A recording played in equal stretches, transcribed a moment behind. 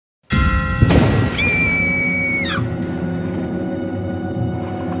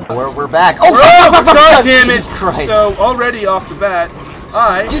back. Oh, God damn it! Jesus Christ. So already off the bat,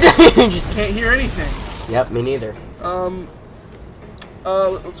 I can't hear anything. Yep, me neither.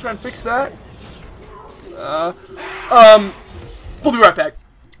 Let's try and fix that. We'll be right back.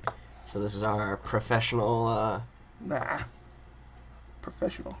 So this is our professional, Nah.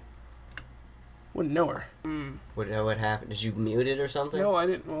 Professional. Wouldn't know her. What happened? Did you mute it or something? No, I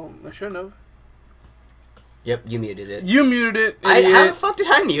didn't. Well, I shouldn't have. Yep, you muted it. You muted it. How the fuck did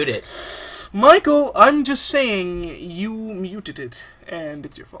I mute it? Michael, I'm just saying you muted it, and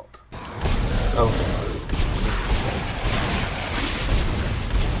it's your fault. Oh.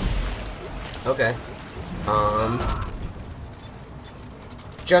 Okay.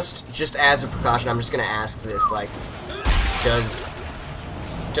 Just as a precaution, I'm just gonna ask this, like, does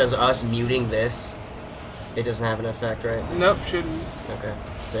us muting this, it doesn't have an effect, right? Nope, shouldn't. Okay,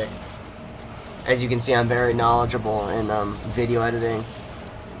 sick. As you can see, I'm very knowledgeable in video editing,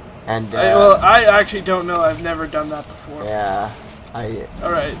 and well, I actually don't know. I've never done that before. yeah,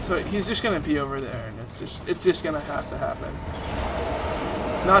 All right, so he's just gonna be over there, and it's just gonna have to happen.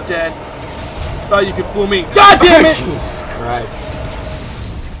 Not dead. Thought you could fool me. God damn it! Jesus Christ.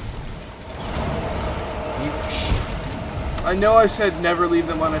 I know I said never leave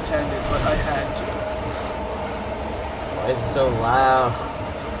them unattended, but I had to. Why is it so loud?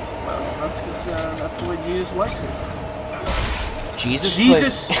 Well, that's because that's the way Jesus likes it. Jesus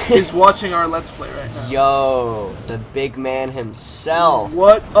is watching our Let's Play right now. Yo, the big man himself.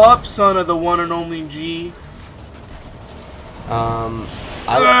 What up, son of the one and only G?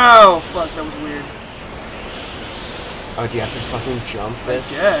 Oh, fuck, that was weird. Oh, do you have to fucking jump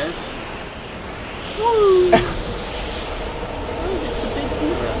this? Yes. Woo! It's a big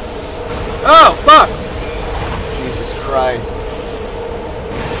hero. Oh, fuck! Jesus Christ.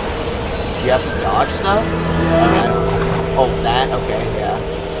 Do you have to dodge stuff? Yeah. I don't know. Oh, that? Okay, yeah.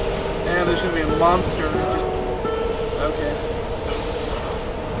 And there's gonna be a monster. Okay.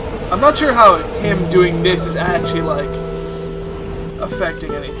 I'm not sure how him doing this is actually, like,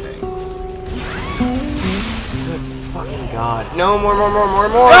 affecting anything. Good fucking God. No, more.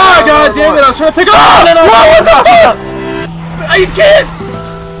 Ah, God damn it, I was trying to pick up! Oh, no, what the fuck? I can't!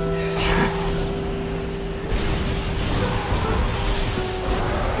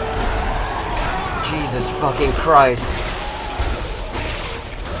 Jesus fucking Christ.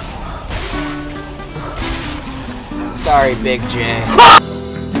 Sorry, Big J.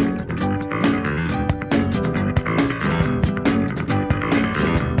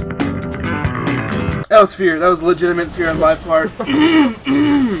 That was fear. That was legitimate fear on my part.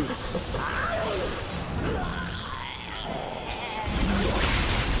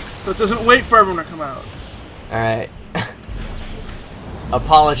 So it doesn't wait for everyone to come out. Alright.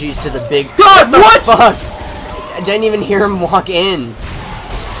 Apologies to the big... God, what?! Fuck! I didn't even hear him walk in.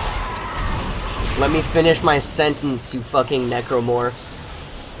 Let me finish my sentence, you fucking necromorphs.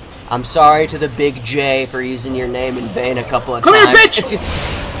 I'm sorry to the Big J for using your name in vain a couple of times. Come here, bitch!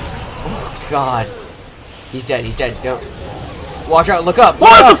 Oh, God. He's dead, don't... Watch out, look up!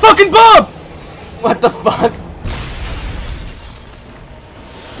 What the fucking bomb?! What the fuck?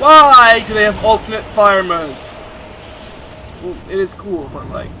 Why do they have alternate fire modes? Well, it is cool, but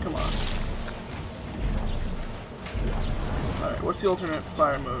like, come on. Alright, what's the alternate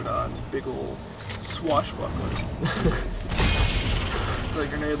fire mode on big ol' swashbuckler? It's like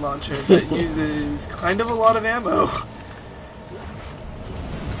a grenade launcher that uses kind of a lot of ammo.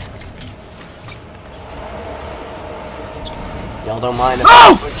 Y'all don't mind.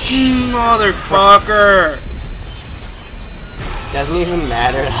 Oh! Jesus Motherfucker! Doesn't even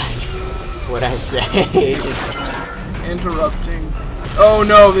matter what I say. Interrupting. Oh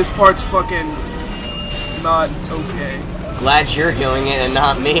no, this part's fucking not okay. Glad you're doing it and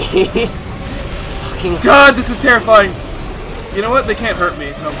not me. Fucking God, this is terrifying. You know what? They can't hurt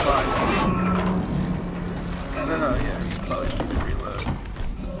me, so I'm fine. No, yeah. Probably need to reload.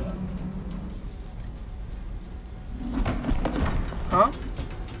 Huh?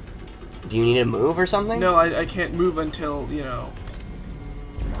 Do you need to move or something? No, I can't move until, you know,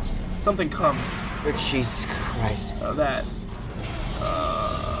 something comes. Oh, Jesus Christ. That.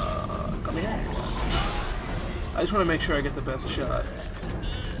 Come here. I just want to make sure I get the best shot.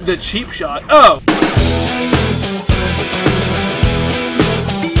 The cheap shot. Oh!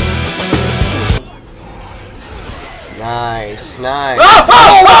 Nice.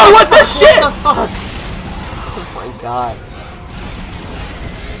 Oh, what the shit? What the fuck? Oh my God.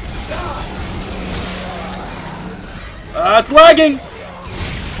 It's lagging.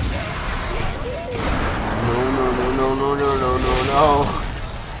 No.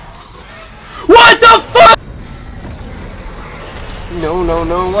 What the fuck? No.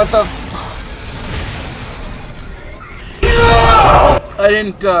 What the f... I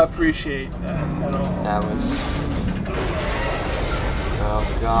didn't appreciate that at all. That was...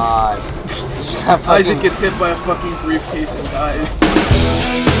 Oh god. Isaac gets hit by a fucking briefcase and dies.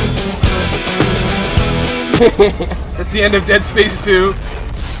 That's the end of Dead Space 2.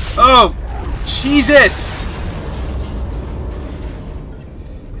 Oh, Jesus!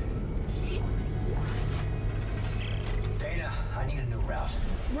 Dana, I need a new route.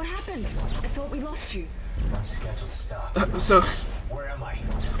 What happened? I thought we lost you. Unscheduled stop. So, Where am I?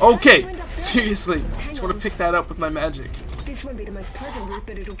 okay, seriously, just want to pick that up with my magic. This won't be the most pleasant route,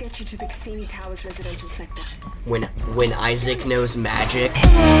 but it'll get you to the Cassini Towers residential sector. When Isaac knows magic.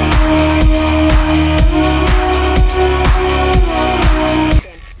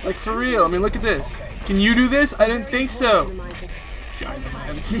 Like, for real, I mean, look at this. Can you do this? I didn't think so. Shiny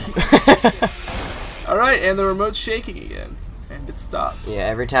man. Alright, and the remote's shaking again. And it stopped. Yeah,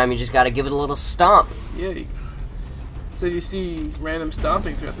 every time you just gotta give it a little stomp. Yeah. So you see random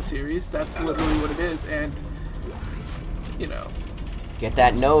stomping throughout the series. That's literally what it is, and you know. Get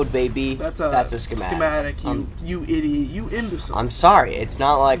that node, baby. That's a schematic. You idiot. You imbecile. I'm sorry. It's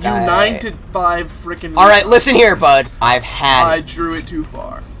not like you 9 to 5 freaking. All right, listen here, bud. I've had I it. drew it too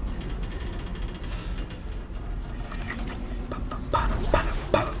far.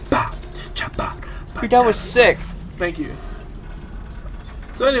 Dude, that was sick. Thank you.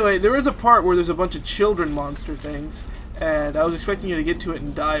 So anyway, there is a part where there's a bunch of children monster things, and I was expecting you to get to it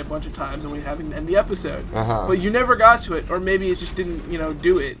and die a bunch of times, and we haven't end the episode. But you never got to it, or maybe it just didn't, you know,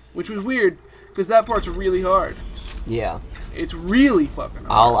 do it, which was weird, because that part's really hard. Yeah. It's really fucking hard.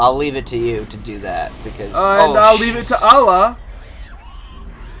 I'll leave it to you to do that because. And I'll leave it to Allah.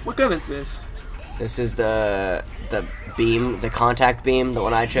 What gun is this? This is the beam, the contact beam, the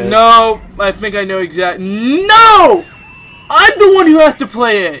one I chose. No, I think I know exactly. No! I'm the one who has to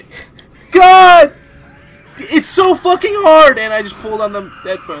play it! God! It's so fucking hard! And I just pulled on the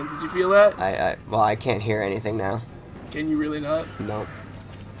headphones. Did you feel that? Well, I can't hear anything now. Can you really not? Nope.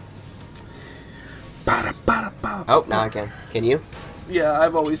 Oh, now I can. Can you? Yeah,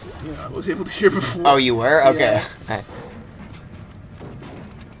 I've always, you know, I was able to hear before. Oh, you were? Okay. Yeah. Right.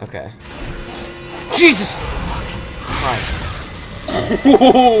 Okay. Jesus! Christ.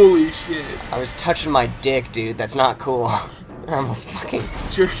 Holy shit. I was touching my dick, dude. That's not cool. I almost fucking...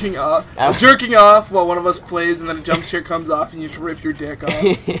 Jerking off. Jerking off while one of us plays and then a jump scare comes off and you just rip your dick off.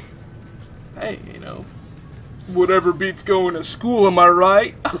 Hey, you know. Whatever beats going to school, am I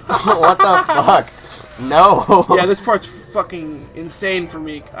right? What the fuck? No. Yeah, this part's fucking insane for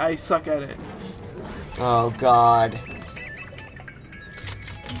me. I suck at it. Oh, God.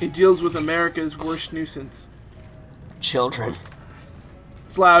 It deals with America's worst nuisance. Children.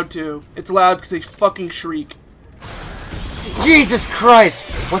 It's loud, too. It's loud because they fucking shriek. Jesus Christ!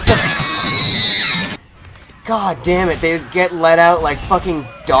 What the... God damn it, they get let out like fucking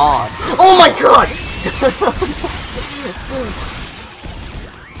dogs. Oh my god!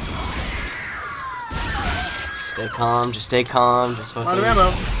 Stay calm, just stay calm, just fucking... Out of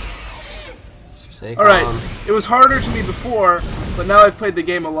ammo. Stay calm. Alright, it was harder to me before, but now I've played the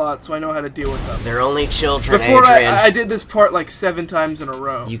game a lot, so I know how to deal with them. They're only children, Before Adrian. I did this part like 7 times in a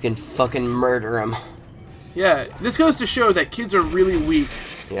row. You can fucking murder them. Yeah, this goes to show that kids are really weak,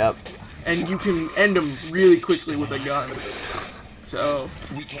 Yep. and you can end them really quickly with a gun. So,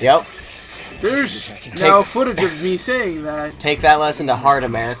 Yep. there's now footage of me saying that. Take that lesson to heart,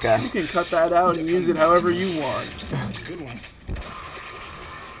 America. You can cut that out and use it however you want.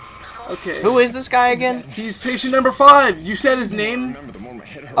 Okay. Who is this guy again? He's patient number 5. You said his name?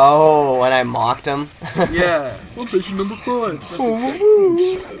 Oh, and I mocked him. Yeah. Well, patient number 5.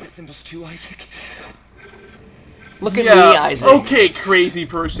 Look at Yeah. me, Isaac. Okay, crazy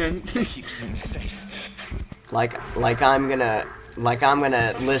person. Like I'm gonna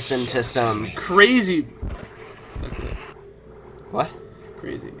listen to some Crazy. That's it. what?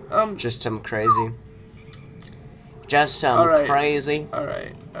 Crazy. Just some crazy. Just some Alright. crazy. All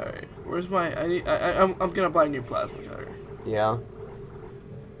right. Where's my? I'm gonna buy a new plasma cutter. Yeah.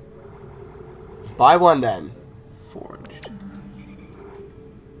 Buy one then. Forged.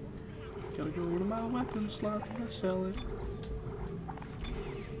 Gotta go into my weapon slot and sell it.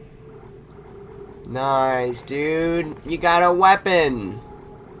 Nice, dude. You got a weapon.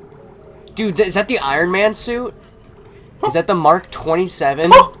 Dude, is that the Iron Man suit? Is that the Mark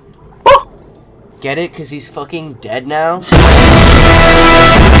 27? Get it? Cause he's fucking dead now?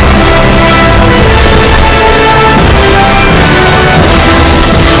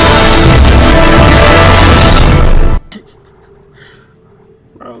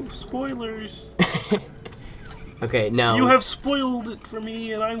 Bro, spoilers. Okay, no. You have spoiled it for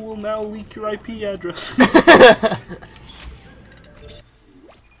me, and I will now leak your IP address.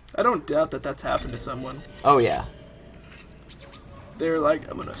 I don't doubt that that's happened to someone. Oh yeah. They're like,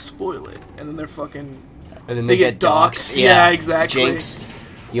 I'm gonna spoil it, and then they're fucking. And then They get doxxed. Yeah, exactly. Jinx,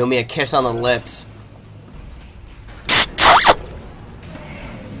 you owe me a kiss on the lips.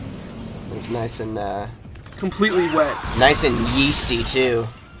 It was nice and Completely wet. nice and yeasty too.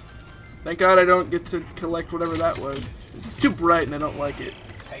 Thank God I don't get to collect whatever that was. This is too bright and I don't like it.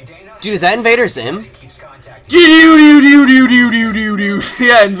 Hey, Dana. Dude, is that Invader Zim? Keeps contacting you.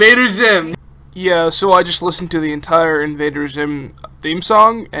 Yeah, Invader Zim. Yeah, so I just listened to the entire Invader Zim theme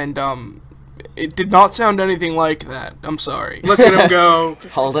song, and it did not sound anything like that. I'm sorry. Look at him go.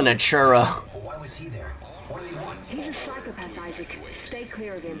 Holding a churro. Well, why was he there? What does he want? He's a psychopath, Isaac. Stay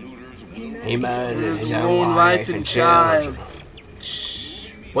clear of him. He murdered His his own own wife and child.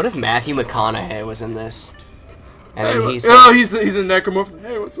 What if Matthew McConaughey was in this? And Hey, then he he's a necromorph.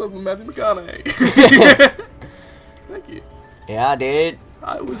 Hey, what's up with Matthew McConaughey? Thank you. yeah, dude.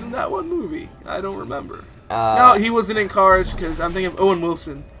 I was in that one movie. I don't remember. Uh, No, he wasn't in Cars because I'm thinking of Owen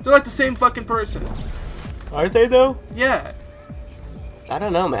Wilson. They're like the same fucking person. Aren't they though? Yeah. I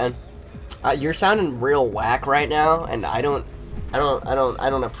don't know, man. You're sounding real whack right now, and I don't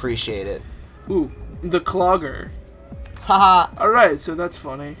appreciate it. Ooh, the Clogger. Haha. Alright, so that's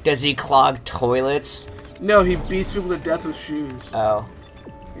funny. Does he clog toilets? No, he beats people to death with shoes. Oh,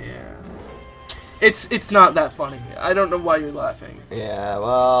 Yeah. It's not that funny. I don't know why you're laughing. yeah.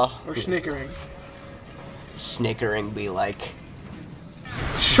 Well, Or snickering. snickering be like.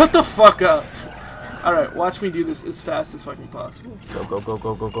 Shut the fuck up! Alright, watch me do this as fast as fucking possible. Go, go, go,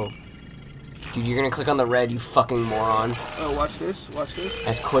 go, go, go. Dude, you're gonna click on the red, you fucking moron. Oh, watch this. Watch this.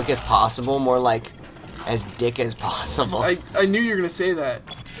 As quick as possible, more like as dick as possible. I knew you were gonna say that.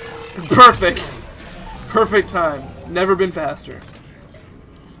 Perfect. Perfect time. Never been faster.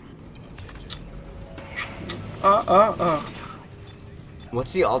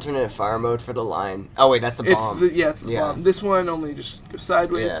 What's the alternate fire mode for the line? Oh wait, that's the bomb. It's the bomb. This one only just goes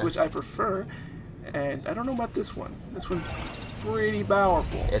sideways, Yeah. which I prefer. And I don't know about this one. This one's pretty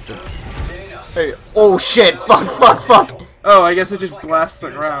powerful. It's a. Hey, oh shit! Fuck! Fuck! Fuck! Oh, I guess it just blasts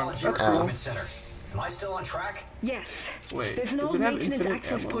the ground. That's cool. Treatment center. Am I still on track? Yes. Wait, There's an does old it have maintenance infinite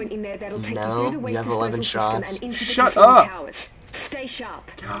access ammo? point in there that'll take No, you through the you waste have disposal 11 system shots. and into the Shut control up. towers. Stay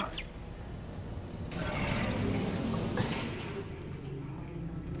sharp. God.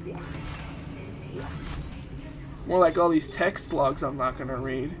 More like all these text logs I'm not gonna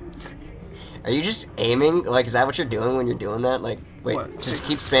read. Are you just aiming? Like, is that what you're doing when you're doing that? Like, wait, What? just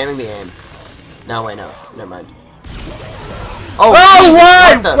keep spamming the aim. No, wait, no, never mind. Oh, Oh, Jesus,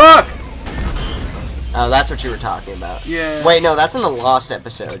 why? what the? Fuck! Oh, that's what you were talking about. Yeah. Wait, no, that's in the Lost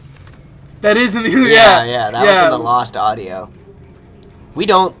episode. That is in the Yeah, that was in the Lost audio. We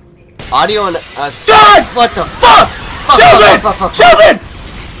don't. Audio and us. God! What the fuck? Children! Fuck. Children!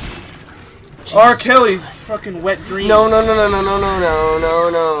 Jesus. R. Kelly's fucking wet dream. No, no, no, no, no, no, no, no, no,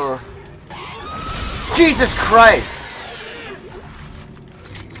 no. Jesus Christ!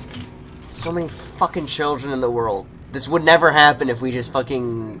 So many fucking children in the world. This would never happen if we just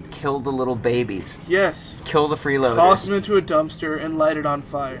fucking killed the little babies. Yes. Kill the freeloaders. Toss them into a dumpster and light it on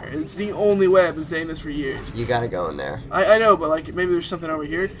fire. It's the only way. I've been saying this for years. You gotta go in there. I know, but like maybe there's something over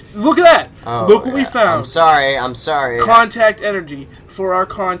here. Look at that! Oh, Look what we yeah. found. I'm sorry. Contact energy for our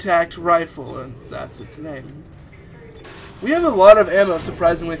contact rifle, and that's its name. We have a lot of ammo,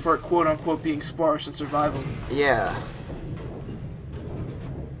 surprisingly, for it quote-unquote being sparse and survival. Yeah.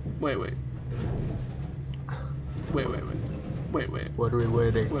 Wait. Wait. What are we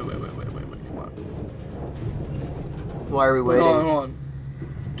waiting? Wait, come on. Why are we waiting? Hold on.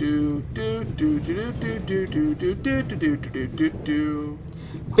 Do.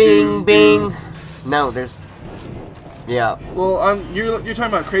 Bing, bing. No, there's. Yeah. Well, you're talking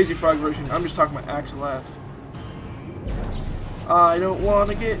about Crazy Frog version. I'm just talking about Axel F. I don't want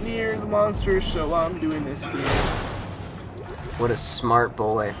to get near the monsters, so I'm doing this here. What a smart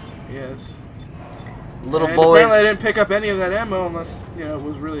boy. Yes. Little And boys. apparently I didn't pick up any of that ammo unless, you know, it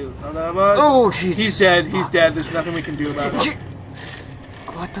was really not that much. Oh, Jesus. He's dead. He's dead. There's nothing we can do about it.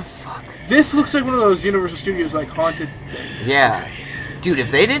 What the fuck? This looks like one of those Universal Studios, like, haunted things. Yeah. Dude,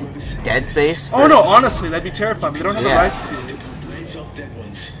 if they did Dead Space. Oh, no, honestly, that'd be terrifying. But they don't have the Yeah. rights to it.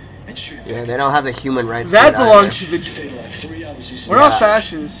 Yeah, they don't have the human rights That to it belongs to the... We're not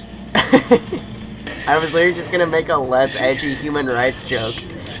fascists. I was literally just gonna make a less edgy human rights joke,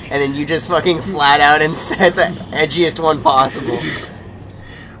 and then you just fucking flat out and said the edgiest one possible.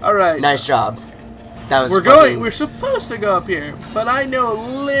 Alright. Nice job. That was We're supposed to go up here, but I know a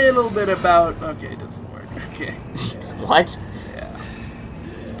little bit about... Okay, it doesn't work. Okay. What? Yeah.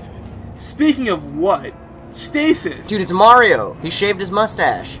 Speaking of what? Stasis. Dude, it's Mario. He shaved his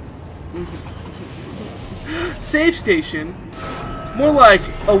mustache. Save station. More like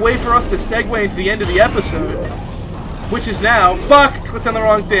a way for us to segue into the end of the episode. Which is now. Fuck! Clicked on the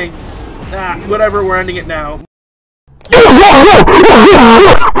wrong thing. Ah, whatever, we're ending it now.